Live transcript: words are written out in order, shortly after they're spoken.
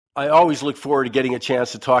I always look forward to getting a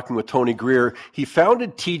chance to talking with Tony Greer. He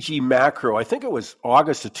founded TG Macro. I think it was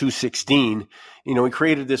August of 2016. He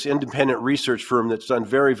created this independent research firm that's done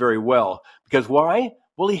very, very well. Because why?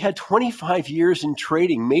 Well, he had 25 years in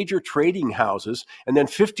trading, major trading houses, and then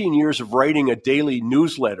 15 years of writing a daily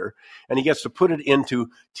newsletter. And he gets to put it into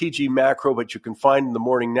TG Macro, but you can find in the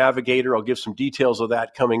Morning Navigator. I'll give some details of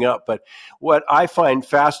that coming up. But what I find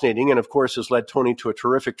fascinating, and of course has led Tony to a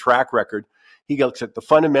terrific track record, he looks at the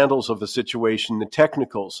fundamentals of the situation, the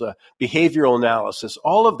technicals, behavioral analysis,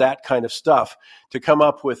 all of that kind of stuff to come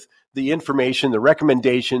up with the information, the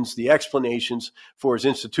recommendations, the explanations for his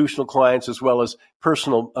institutional clients as well as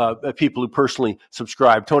personal people who personally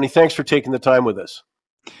subscribe. Tony, thanks for taking the time with us.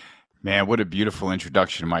 Man, what a beautiful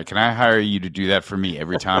introduction, Mike. Can I hire you to do that for me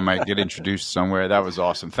every time I get introduced somewhere? That was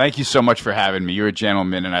awesome. Thank you so much for having me. You're a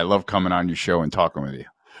gentleman, and I love coming on your show and talking with you.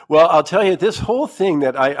 Well, I'll tell you, this whole thing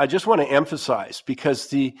that I just want to emphasize, because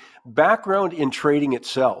the background in trading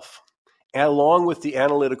itself, along with the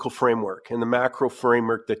analytical framework and the macro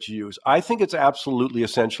framework that you use, I think it's absolutely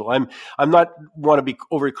essential. I'm not want to be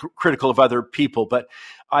overcritical of other people, but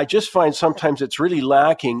I just find sometimes it's really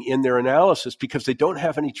lacking in their analysis because they don't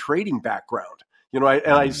have any trading background.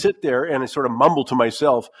 I sit there and I sort of mumble to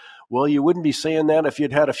myself, well, you wouldn't be saying that if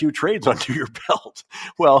you'd had a few trades under your belt.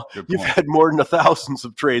 Well, you've had more than thousands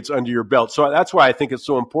of trades under your belt. So that's why I think it's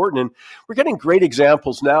so important. And we're getting great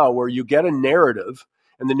examples now where you get a narrative,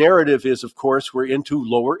 and the narrative is, of course, we're into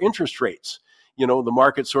lower interest rates. The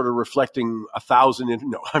market's sort of reflecting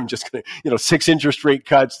 6 interest rate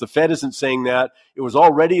cuts. The Fed isn't saying that. It was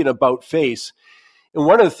already an about face. And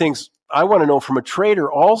one of the things I want to know from a trader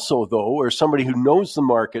also, though, or somebody who knows the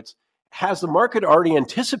markets, has the market already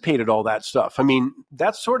anticipated all that stuff? I mean,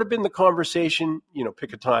 that's sort of been the conversation,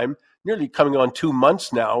 pick a time, nearly coming on 2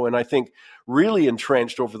 months now, and I think really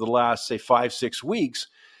entrenched over the last, say, 5-6 weeks.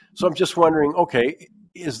 So I'm just wondering, okay,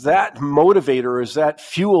 is that motivator, is that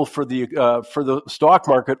fuel for the stock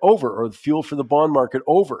market over, or the fuel for the bond market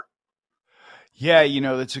over? Yeah,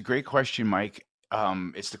 that's a great question, Mike.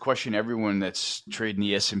 It's the question everyone that's trading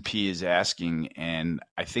the S&P is asking. And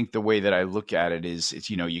I think the way that I look at it is,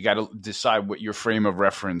 you got to decide what your frame of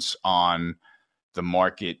reference on the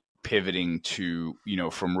market pivoting to,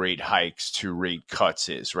 from rate hikes to rate cuts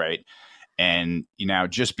is, right? And,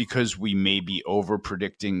 just because we may be over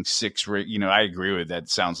predicting 6 rate, I agree with that.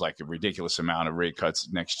 Sounds like a ridiculous amount of rate cuts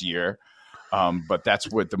next year. But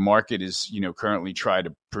that's what the market is, currently trying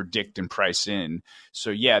to predict and price in. So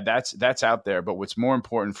yeah, that's out there. But what's more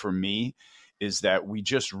important for me is that we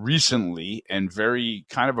just recently and very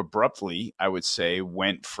kind of abruptly, I would say,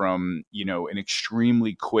 went from, an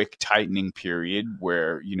extremely quick tightening period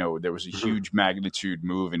where, there was a huge magnitude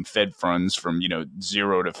move in Fed funds from,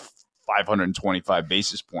 0 to 525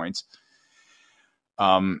 basis points.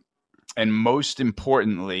 And most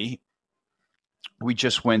importantly, we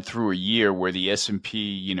just went through a year where the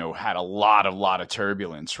S&P, had a lot of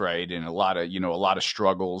turbulence, right? And a lot of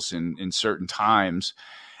struggles in certain times.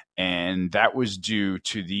 And that was due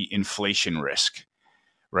to the inflation risk,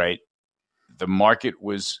 right? The market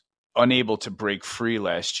was unable to break free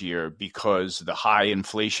last year because the high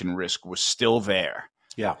inflation risk was still there.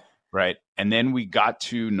 Yeah. Right. And then we got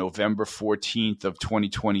to November 14th of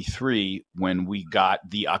 2023 when we got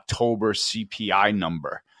the October CPI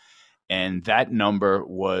number. And that number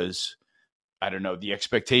was, I don't know, the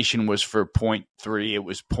expectation was for 0.3, it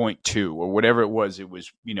was 0.2 or whatever it was. It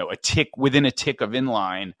was, a tick within a tick of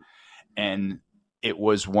inline. And it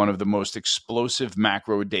was one of the most explosive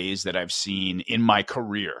macro days that I've seen in my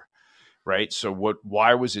career. Right. So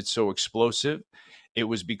why was it so explosive? It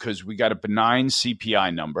was because we got a benign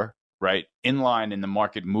CPI number, right? Inline, and the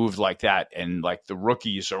market moved like that. And like the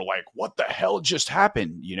rookies are like, what the hell just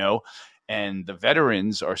happened? And the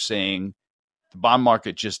veterans are saying the bond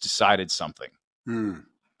market just decided something.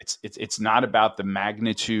 It's not about the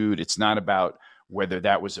magnitude. It's not about whether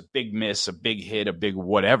that was a big miss, a big hit, a big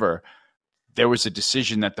whatever. There was a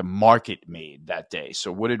decision that the market made that day.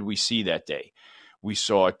 So what did we see that day? We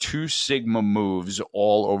saw 2 sigma moves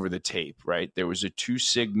all over the tape, right? There was a 2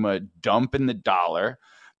 sigma dump in the dollar.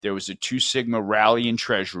 There was a 2 sigma rally in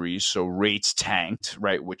treasuries. So rates tanked,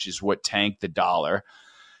 right? Which is what tanked the dollar.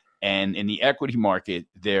 And in the equity market,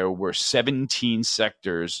 there were 17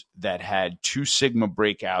 sectors that had 2 sigma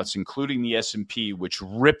breakouts, including the S&P, which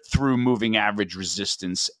ripped through moving average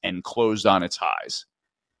resistance and closed on its highs,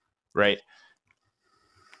 right?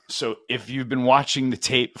 So if you've been watching the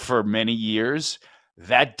tape for many years,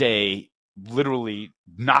 that day literally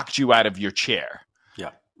knocked you out of your chair.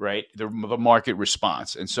 Yeah. Right. The market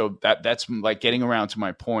response. And so that's like getting around to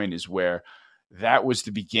my point is where, that was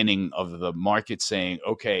the beginning of the market saying,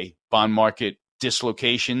 okay, bond market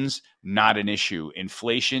dislocations, not an issue.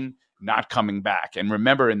 Inflation, not coming back. And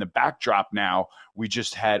remember, in the backdrop now, we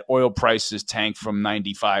just had oil prices tank from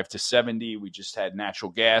 95 to 70. We just had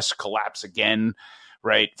natural gas collapse again,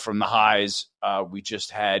 right, from the highs. We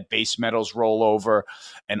just had base metals roll over,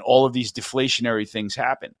 and all of these deflationary things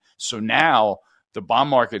happen. So now the bond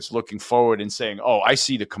market's looking forward and saying, oh, I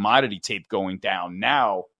see the commodity tape going down.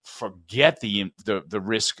 Now forget the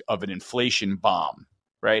risk of an inflation bomb,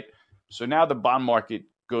 right? So now the bond market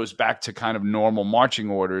goes back to kind of normal marching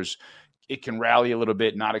orders. It can rally a little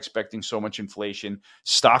bit, not expecting so much inflation.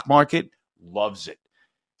 Stock market loves it.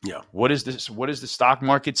 Yeah. What does the stock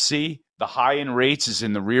market see? The high in rates is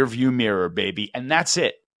in the rear view mirror, baby. And that's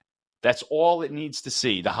it. That's all it needs to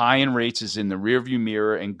see. The high in rates is in the rear view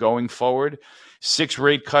mirror, and going forward, 6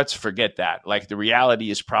 rate cuts, forget that. Like, the reality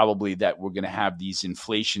is probably that we're going to have these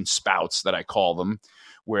inflation spouts that I call them,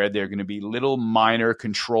 where they're going to be little minor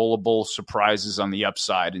controllable surprises on the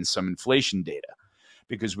upside in some inflation data,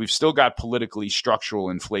 because we've still got politically structural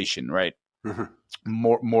inflation, right? Mm-hmm.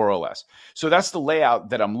 More or less. So that's the layout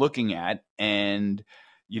that I'm looking at. And,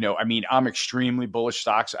 I'm extremely bullish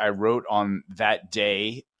stocks. I wrote on that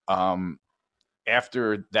day,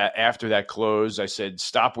 after that close, I said,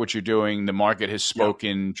 stop what you're doing. The market has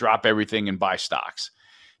spoken, drop everything and buy stocks.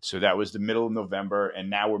 So that was the middle of November, and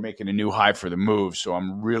now we're making a new high for the move. So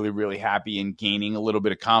I'm really, really happy and gaining a little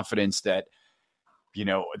bit of confidence that,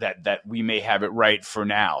 that we may have it right for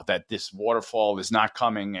now, that this waterfall is not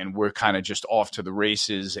coming and we're kind of just off to the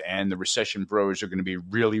races, and the recession bros are going to be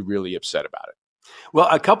really, really upset about it. Well,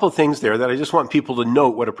 a couple of things there that I just want people to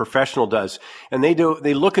note what a professional does. And they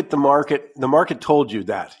look at the market. The market told you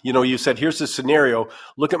that. You said, here's the scenario.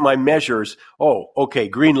 Look at my measures. Oh, okay,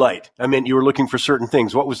 green light. I mean, you were looking for certain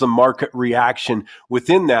things. What was the market reaction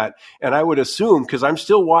within that? And I would assume, because I'm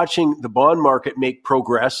still watching the bond market make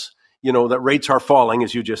progress, that rates are falling,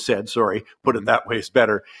 as you just said. Sorry, put it that way is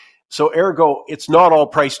better. So ergo, it's not all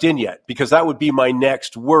priced in yet, because that would be my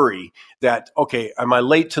next worry that, okay, am I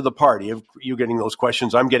late to the party? Are you getting those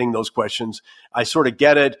questions? I'm getting those questions. I sort of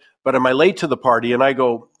get it, but am I late to the party? And I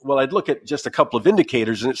go, well, I'd look at just a couple of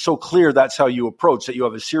indicators, and it's so clear that's how you approach, that you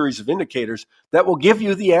have a series of indicators that will give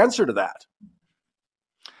you the answer to that.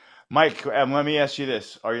 Mike, let me ask you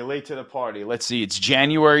this. Are you late to the party? Let's see. It's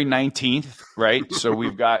January 19th, right? So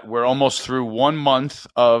we're almost through 1 month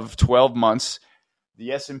of 12 months.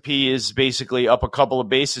 The S&P is basically up a couple of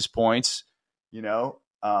basis points. The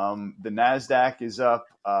NASDAQ is up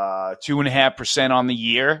 2.5% on the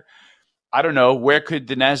year. I don't know. Where could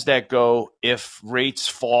the NASDAQ go if rates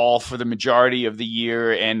fall for the majority of the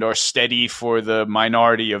year and are steady for the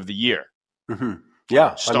minority of the year? Mm-hmm.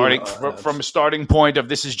 Yeah. From a starting point of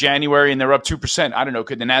this is January and they're up 2%. I don't know.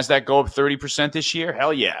 Could the NASDAQ go up 30% this year?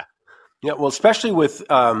 Hell yeah. Yeah, well, especially with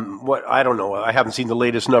what I don't know. I haven't seen the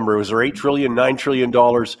latest number. Was there $8 trillion, $9 trillion,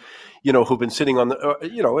 who've been sitting on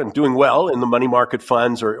the, and doing well in the money market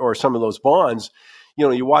funds or some of those bonds.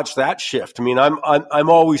 You watch that shift. I mean, I'm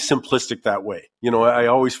always simplistic that way. I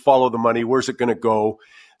always follow the money. Where's it going to go?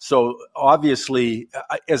 So obviously,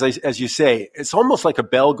 as you say, it's almost like a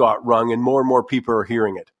bell got rung, and more people are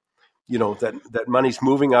hearing it. That money's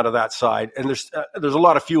moving out of that side, and there's a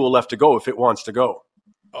lot of fuel left to go if it wants to go.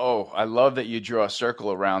 Oh, I love that you draw a circle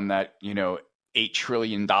around that, $8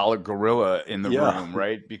 trillion gorilla in the room,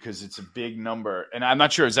 right? Because it's a big number. And I'm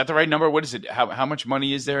not sure, is that the right number? What is it? How much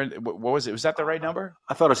money is there? What was it? Was that the right number?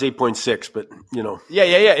 I thought it was 8.6, but Yeah.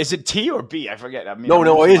 Is it T or B? I forget. I mean,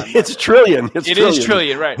 no, it's trillion. It is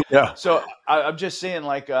trillion, right? Yeah. So I'm just saying,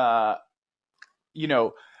 like,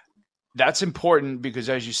 that's important because,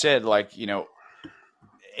 as you said, like,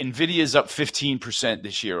 NVIDIA's up 15%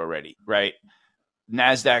 this year already, right?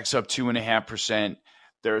 NASDAQ's up 2.5%.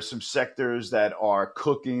 There are some sectors that are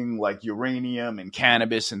cooking, like uranium and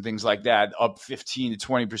cannabis and things like that, up 15 to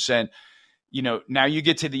 20%. Now you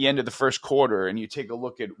get to the end of the first quarter and you take a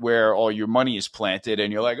look at where all your money is planted,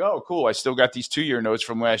 and you're like, oh, cool, I still got these 2-year notes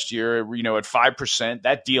from last year, at 5%.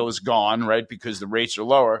 That deal is gone, right, because the rates are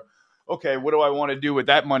lower. Okay, what do I want to do with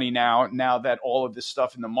that money now that all of this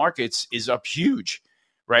stuff in the markets is up huge,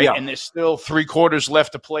 right? Yeah. And there's still 3 quarters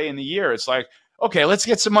left to play in the year. It's like, okay, let's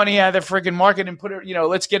get some money out of the freaking market and put it,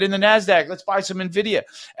 let's get in the NASDAQ. Let's buy some NVIDIA.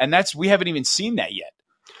 And we haven't even seen that yet.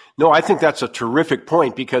 No, I think that's a terrific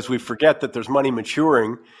point, because we forget that there's money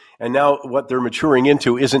maturing, and now what they're maturing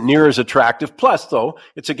into isn't near as attractive. Plus, though,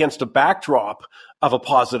 it's against a backdrop of a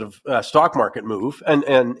positive stock market move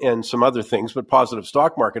and some other things, but positive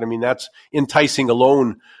stock market. I mean, that's enticing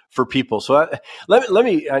alone for people. So let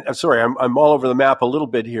me, I'm sorry, I'm all over the map a little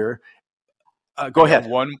bit here. Go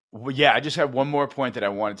ahead. I just have one more point that I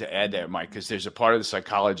wanted to add there, Mike, because there's a part of the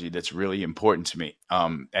psychology that's really important to me.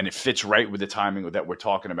 And it fits right with the timing that we're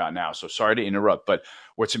talking about now. So sorry to interrupt, but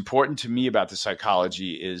what's important to me about the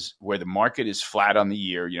psychology is where the market is flat on the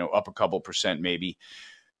year, up a couple percent maybe.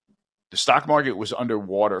 The stock market was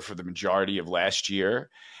underwater for the majority of last year.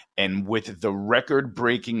 And with the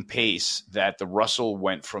record-breaking pace that the Russell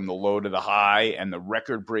went from the low to the high, and the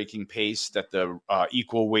record-breaking pace that the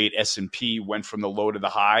equal weight S&P went from the low to the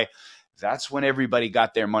high, that's when everybody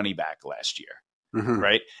got their money back last year,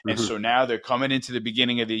 right? And so now they're coming into the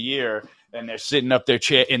beginning of the year, and they're sitting up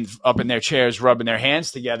in their chairs, rubbing their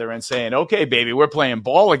hands together, and saying, "Okay, baby, we're playing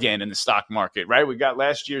ball again in the stock market, right? We got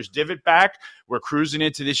last year's divot back. We're cruising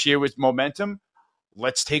into this year with momentum.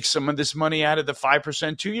 Let's take some of this money out of the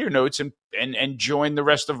 5% 2-year notes and join the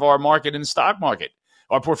rest of our market in the stock market,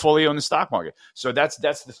 our portfolio in the stock market." So that's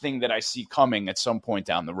the thing that I see coming at some point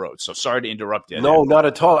down the road. So sorry to interrupt you. No, not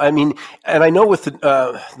at all. I mean, and I know with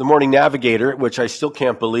the Morning Navigator, which I still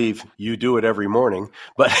can't believe you do it every morning,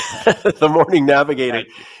 but the Morning Navigator,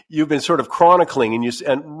 you've been sort of chronicling,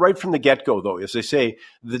 and right from the get-go, though, as they say,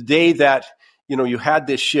 the day that you had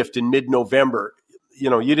this shift in mid-November,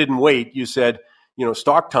 you didn't wait. You said,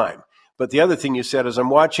 stock time. But the other thing you said is,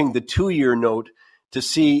 I'm watching the 2-year note to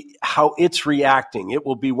see how it's reacting. It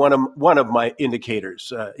will be one of my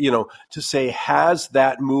indicators, to say, has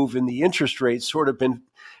that move in the interest rate sort of been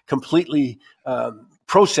completely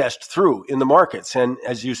processed through in the markets? And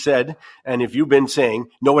as you said, and if you've been saying,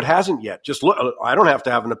 no, it hasn't yet. Just look, I don't have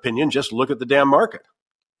to have an opinion. Just look at the damn market.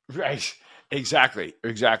 Right. Exactly.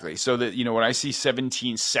 So that, when I see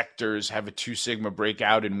 17 sectors have a 2 sigma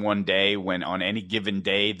breakout in one day, when on any given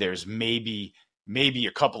day, there's maybe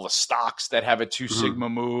a couple of stocks that have a 2 sigma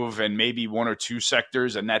move, and maybe 1 or 2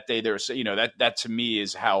 sectors. And that day there's, that to me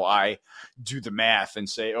is how I do the math and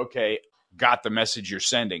say, okay, got the message you're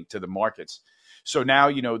sending to the markets. So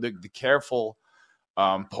now, the careful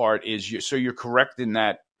part is, so you're correct in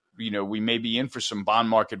that, we may be in for some bond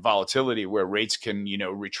market volatility where rates can,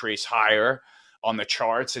 retrace higher on the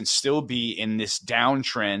charts and still be in this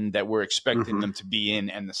downtrend that we're expecting them to be in,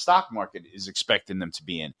 and the stock market is expecting them to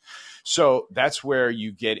be in. So that's where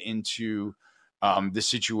you get into the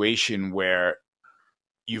situation where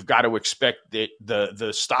you've got to expect that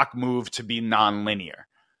the stock move to be nonlinear.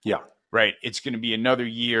 Yeah. Right. It's going to be another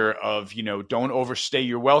year of, don't overstay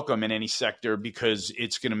your welcome in any sector, because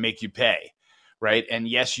it's going to make you pay. Right. And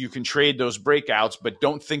yes, you can trade those breakouts, but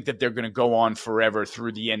don't think that they're going to go on forever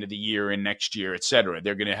through the end of the year and next year, et cetera.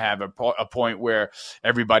 They're going to have a point where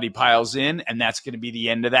everybody piles in, and that's going to be the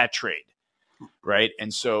end of that trade. Right.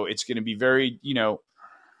 And so it's going to be very, you're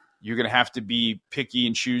going to have to be picky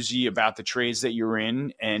and choosy about the trades that you're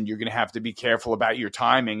in, and you're going to have to be careful about your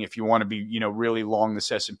timing if you want to be, really long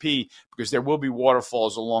this S&P, because there will be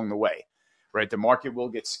waterfalls along the way. Right, the market will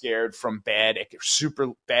get scared from super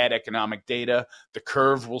bad economic data. The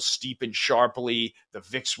curve will steepen sharply. The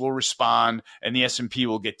VIX will respond, and the S&P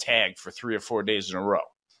will get tagged for 3 or 4 days in a row.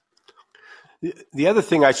 The other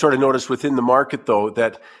thing I sort of noticed within the market, though,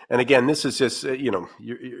 that, and again, this is just, I've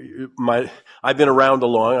been around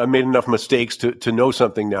I made enough mistakes to know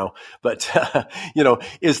something now, but,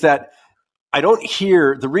 is that I don't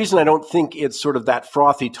hear, the reason I don't think it's sort of that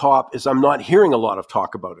frothy top is I'm not hearing a lot of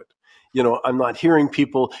talk about it. I'm not hearing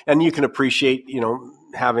people, and you can appreciate,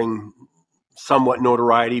 having somewhat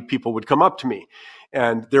notoriety, people would come up to me,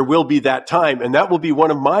 and there will be that time, and that will be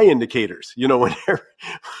one of my indicators, when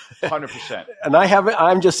 100%. And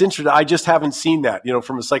I'm just interested. I just haven't seen that,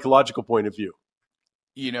 from a psychological point of view.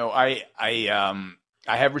 I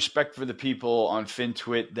have respect for the people on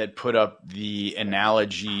FinTwit that put up the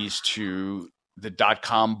analogies to the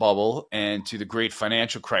dot-com bubble and to the great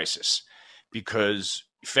financial crisis, because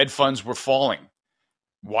Fed funds were falling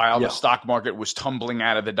while the stock market was tumbling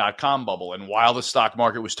out of the dot-com bubble, and while the stock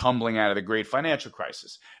market was tumbling out of the great financial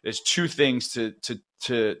crisis. There's 2 things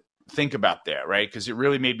to think about there, right? Because it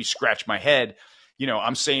really made me scratch my head.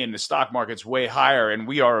 I'm saying the stock market's way higher, and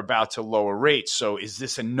we are about to lower rates. So is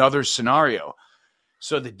this another scenario?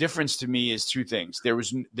 So the difference to me is 2 things.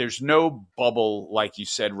 There's no bubble, like you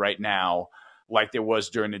said right now, like there was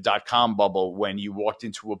during the dot-com bubble, when you walked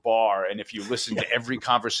into a bar, and if you listened to every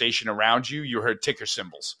conversation around you, you heard ticker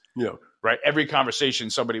symbols. Yeah. Right. Every conversation,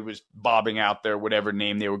 somebody was bobbing out their whatever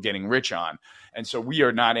name they were getting rich on. And so we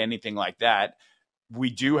are not anything like that. We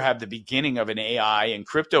do have the beginning of an AI and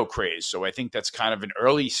crypto craze. So I think that's kind of an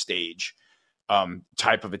early stage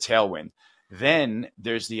type of a tailwind. Then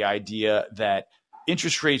there's the idea that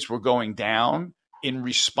interest rates were going down in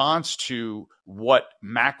response to what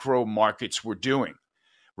macro markets were doing.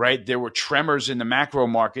 right? There were tremors in the macro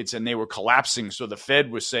markets and they were collapsing. So the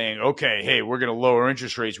Fed was saying, okay, hey, we're going to lower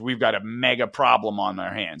interest rates. We've got a mega problem on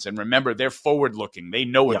our hands. And remember, they're forward looking. They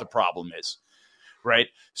know what the problem is, right?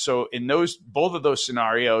 So in both of those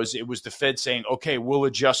scenarios, it was the Fed saying, okay, we'll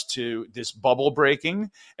adjust to this bubble breaking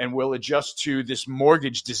and we'll adjust to this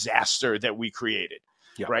mortgage disaster that we created,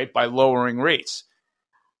 right? By lowering rates.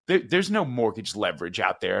 There's no mortgage leverage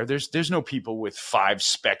out there. There's no people with 5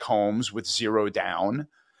 spec homes with 0 down.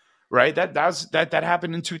 Right, that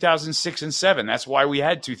happened in 2006 and 2007. That's why we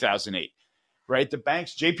had 2008. Right, the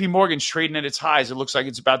banks, J.P. Morgan's trading at its highs. It looks like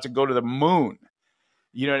it's about to go to the moon.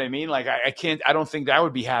 You know what I mean? Like I don't think that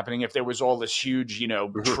would be happening if there was all this huge,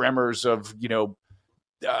 tremors of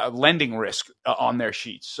lending risk on their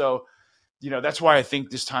sheets. So, that's why I think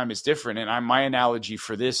this time is different. And my analogy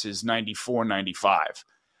for this is 94, 95.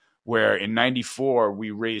 Where in 94,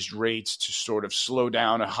 we raised rates to sort of slow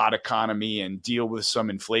down a hot economy and deal with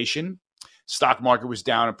some inflation. Stock market was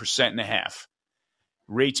down 1.5%.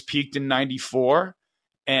 Rates peaked in 94,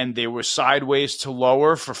 and they were sideways to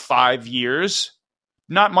lower for 5 years.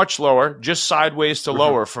 Not much lower, just sideways to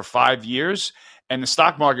lower for 5 years. And the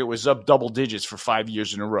stock market was up double digits for 5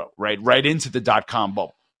 years in a row, right into the dot-com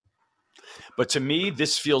bubble. But to me,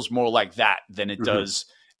 this feels more like that than it does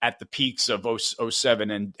at the peaks of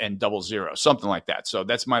 07 and 00, something like that. So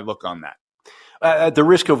that's my look on that. At the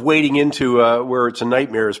risk of wading into where it's a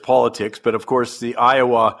nightmare is politics, but of course the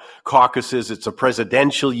Iowa caucuses, it's a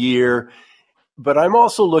presidential year. But I'm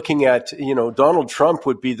also looking at, Donald Trump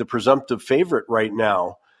would be the presumptive favorite right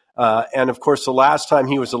now. And of course, the last time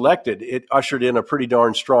he was elected, it ushered in a pretty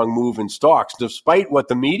darn strong move in stocks, despite what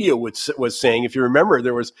the media was saying. If you remember,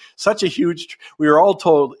 there was such a we were all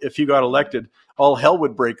told if you got elected, all hell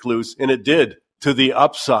would break loose, and it did, to the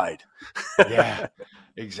upside. Yeah,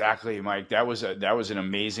 exactly, Mike. That was an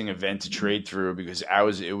amazing event to trade through because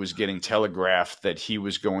it was getting telegraphed that he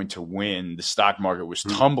was going to win. The stock market was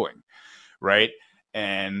tumbling, right?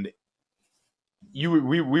 And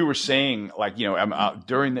we were saying, like,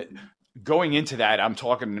 going into that, I'm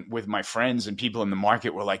talking with my friends and people in the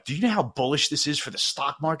market were like, do you know how bullish this is for the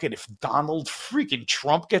stock market if Donald freaking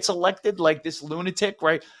Trump gets elected, like this lunatic,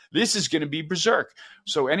 right? This is going to be berserk.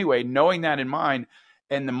 So anyway, knowing that in mind,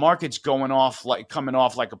 and the market's coming off like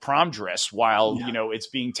a prom dress while, it's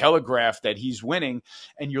being telegraphed that he's winning.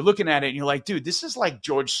 And you're looking at it and you're like, dude, this is like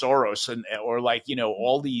George Soros or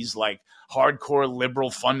all these like hardcore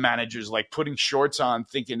liberal fund managers, like putting shorts on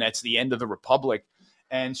thinking that's the end of the republic.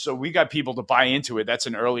 And so we got people to buy into it. That's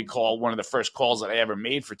an early call. One of the first calls that I ever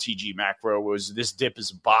made for TG Macro was this dip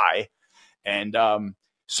is a buy. And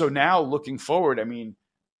so now looking forward, I mean,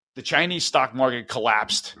 the Chinese stock market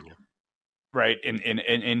collapsed, right,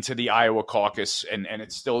 into the Iowa caucus, and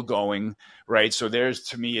it's still going, right? So there's,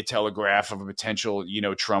 to me, a telegraph of a potential,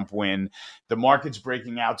 Trump win. The market's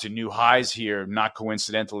breaking out to new highs here, not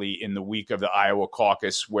coincidentally, in the week of the Iowa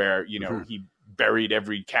caucus where, he buried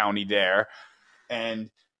every county there. And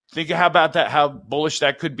think how about that, how bullish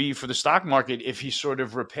that could be for the stock market if he sort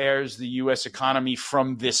of repairs the U.S. economy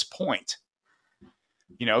from this point.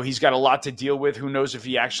 He's got a lot to deal with. Who knows if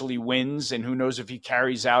he actually wins, and who knows if he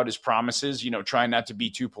carries out his promises, trying not to be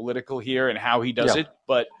too political here and how he does it.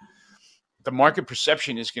 But the market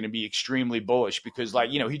perception is going to be extremely bullish because,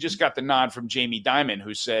 he just got the nod from Jamie Dimon,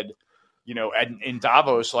 who said, in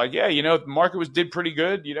Davos, the market did pretty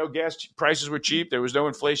good. Gas prices were cheap. There was no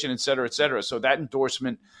inflation, et cetera, et cetera. So that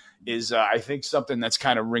endorsement is, I think, something that's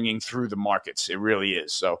kind of ringing through the markets. It really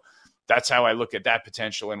is. So that's how I look at that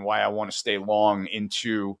potential and why I want to stay long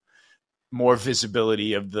into more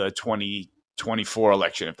visibility of the 2024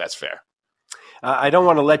 election, if that's fair. I don't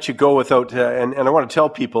want to let you go without, and I want to tell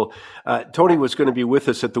people, Tony was going to be with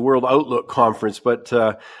us at the World Outlook Conference, but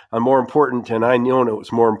a more important, and I know it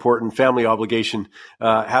was more important, family obligation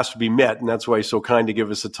has to be met, and that's why he's so kind to give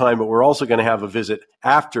us the time. But we're also going to have a visit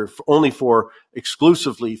after,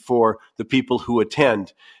 exclusively for the people who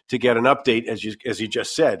attend, to get an update, as you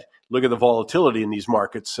just said. Look at the volatility in these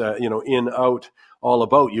markets, in, out, all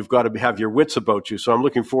about. You've got to have your wits about you. So I'm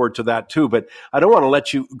looking forward to that too. But I don't want to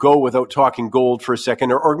let you go without talking gold for a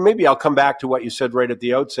second, or maybe I'll come back to what you said right at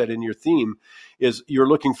the outset in your theme, is you're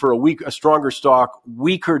looking for a stronger stock,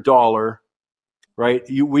 weaker dollar, right?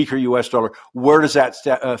 Weaker U.S. dollar. Where does that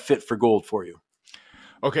fit for gold for you?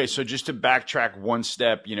 Okay, so just to backtrack one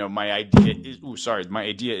step, my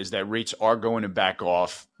idea is that rates are going to back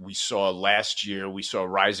off. We saw last year,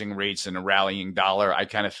 rising rates and a rallying dollar. I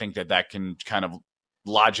kind of think that can kind of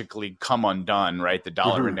logically come undone, right? The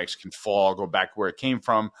dollar index can fall, go back where it came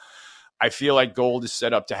from. I feel like gold is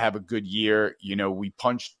set up to have a good year. We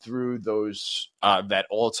punched through those that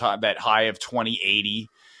high of 2080.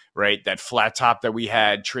 right? That flat top that we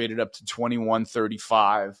had traded up to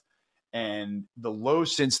 2135. And the low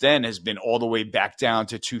since then has been all the way back down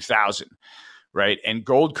to 2000, right? And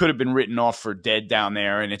gold could have been written off for dead down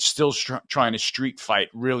there, and it's still trying to street fight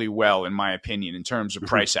really well, in my opinion, in terms of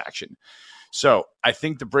price action. So I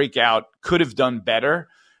think the breakout could have done better,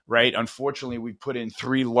 right? Unfortunately, we put in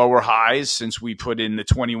 3 lower highs since we put in the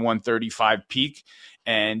 2135 peak.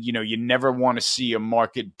 And, you never want to see a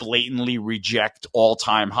market blatantly reject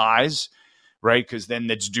all-time highs, right? Because then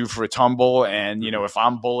that's due for a tumble. And, if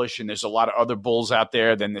I'm bullish and there's a lot of other bulls out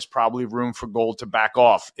there, then there's probably room for gold to back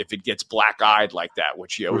off if it gets black-eyed like that,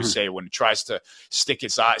 which you always say when it tries to stick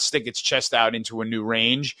its chest out into a new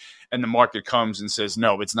range and the market comes and says,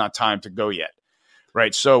 no, it's not time to go yet.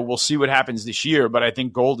 Right. So we'll see what happens this year. But I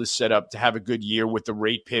think gold is set up to have a good year with the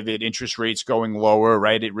rate pivot, interest rates going lower.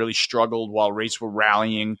 Right. It really struggled while rates were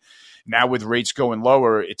rallying. Now with rates going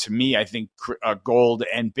lower, to me, I think gold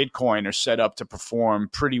and Bitcoin are set up to perform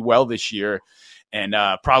pretty well this year and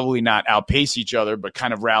probably not outpace each other, but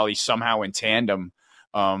kind of rally somehow in tandem.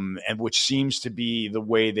 And which seems to be the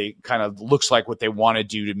way they kind of looks like what they want to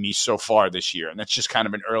do to me so far this year. And that's just kind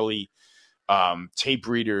of an early tape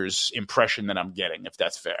reader's impression that I'm getting, if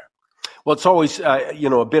that's fair. Well, it's always,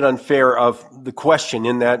 a bit unfair of the question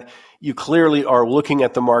in that you clearly are looking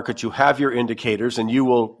at the market, you have your indicators, and you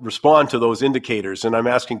will respond to those indicators. And I'm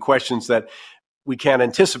asking questions that we can't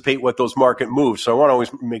anticipate what those market moves. So I want to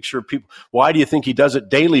always make sure people, why do you think he does it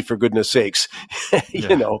daily, for goodness sakes?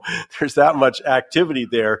 There's that much activity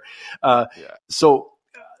there. So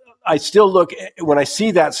I still look, when I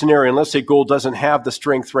see that scenario, and let's say gold doesn't have the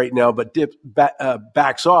strength right now, but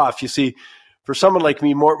backs off, you see, for someone like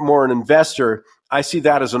me, more an investor, I see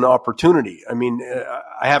that as an opportunity. I mean,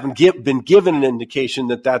 I haven't been given an indication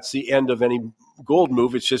that that's the end of any gold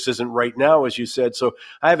move. It just isn't right now, as you said. So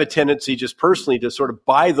I have a tendency just personally to sort of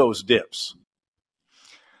buy those dips.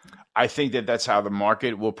 I think that that's how the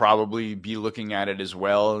market will probably be looking at it as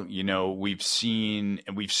well. We've seen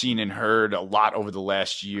and heard a lot over the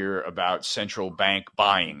last year about central bank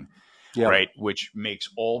buying, right? Which makes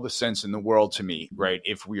all the sense in the world to me, right?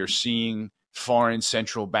 If we are seeing foreign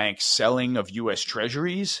central banks selling of U.S.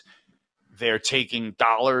 treasuries, they're taking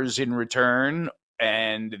dollars in return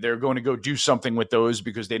and they're going to go do something with those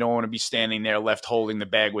because they don't want to be standing there left holding the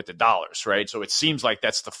bag with the dollars, right? So it seems like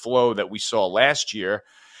that's the flow that we saw last year.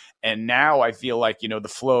 And now I feel like, the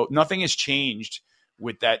flow, nothing has changed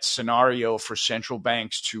with that scenario for central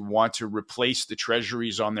banks to want to replace the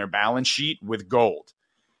treasuries on their balance sheet with gold,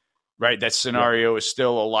 right? That scenario is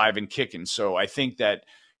still alive and kicking. So I think that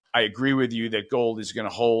I agree with you that gold is going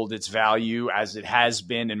to hold its value as it has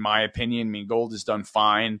been, in my opinion. I mean, gold has done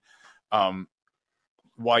fine.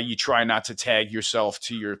 While you try not to tag yourself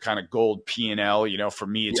to your kind of gold P&L, for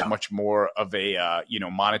me, it's much more of a,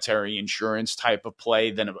 monetary insurance type of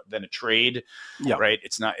play than a trade, right?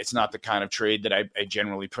 It's not the kind of trade that I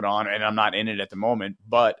generally put on, and I'm not in it at the moment,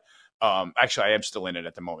 but actually I am still in it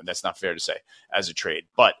at the moment. That's not fair to say as a trade,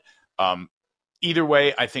 but either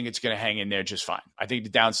way, I think it's going to hang in there just fine. I think the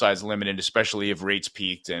downside is limited, especially if rates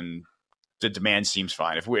peaked and the demand seems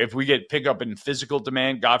fine. If we get pick up in physical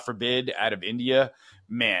demand, God forbid, out of India,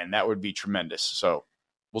 man, that would be tremendous. So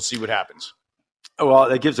we'll see what happens. Well,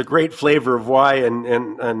 that gives a great flavor of why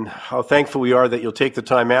and how thankful we are that you'll take the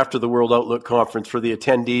time after the World Outlook Conference for the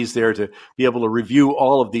attendees there to be able to review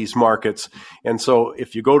all of these markets. And so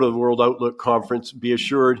if you go to the World Outlook Conference, be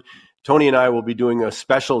assured Tony and I will be doing a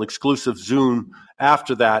special exclusive Zoom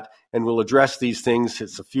after that, and we'll address these things.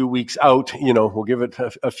 It's a few weeks out. We'll give it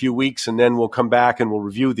a few weeks, and then we'll come back and we'll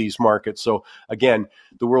review these markets. So again,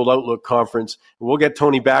 the World Outlook Conference, we'll get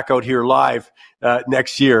Tony back out here live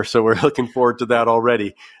next year. So we're looking forward to that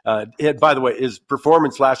already. And by the way, his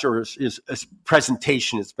performance last year, his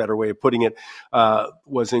presentation, it's a better way of putting it,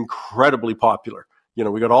 was incredibly popular.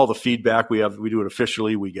 We got all the feedback. We do it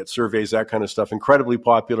officially. We get surveys, that kind of stuff. Incredibly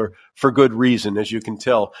popular for good reason, as you can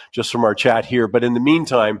tell just from our chat here. But in the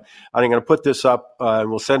meantime, I'm going to put this up and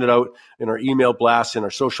we'll send it out in our email blasts, in our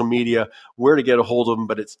social media, where to get a hold of them.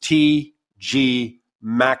 But it's TG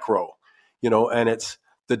Macro, and it's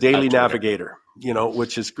the Daily Navigator,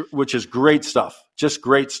 which is great stuff, just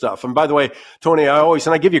great stuff. And by the way, Tony,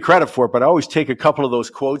 I give you credit for it, but I always take a couple of those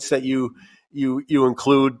quotes that you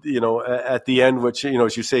include, at the end, which,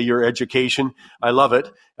 as you say, your education. I love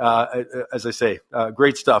it. As I say,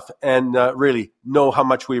 great stuff. And really know how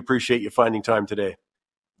much we appreciate you finding time today.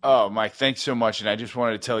 Oh, Mike, thanks so much. And I just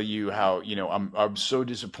wanted to tell you how, I'm so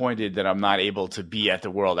disappointed that I'm not able to be at the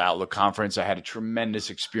World Outlook Conference. I had a tremendous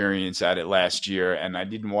experience at it last year, and I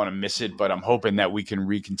didn't want to miss it, but I'm hoping that we can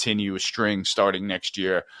recontinue a string starting next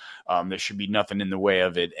year. There should be nothing in the way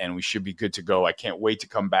of it, and we should be good to go. I can't wait to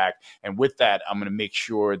come back. And with that, I'm going to make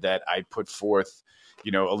sure that I put forth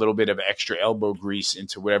a little bit of extra elbow grease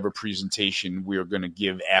into whatever presentation we're going to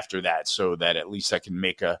give after that, so that at least I can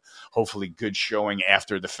make a hopefully good showing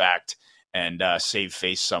after the fact and save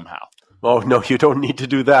face somehow. Oh, no, you don't need to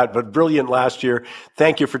do that, but brilliant last year.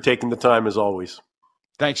 Thank you for taking the time as always.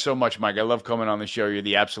 Thanks so much, Mike. I love coming on the show. You're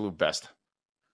the absolute best.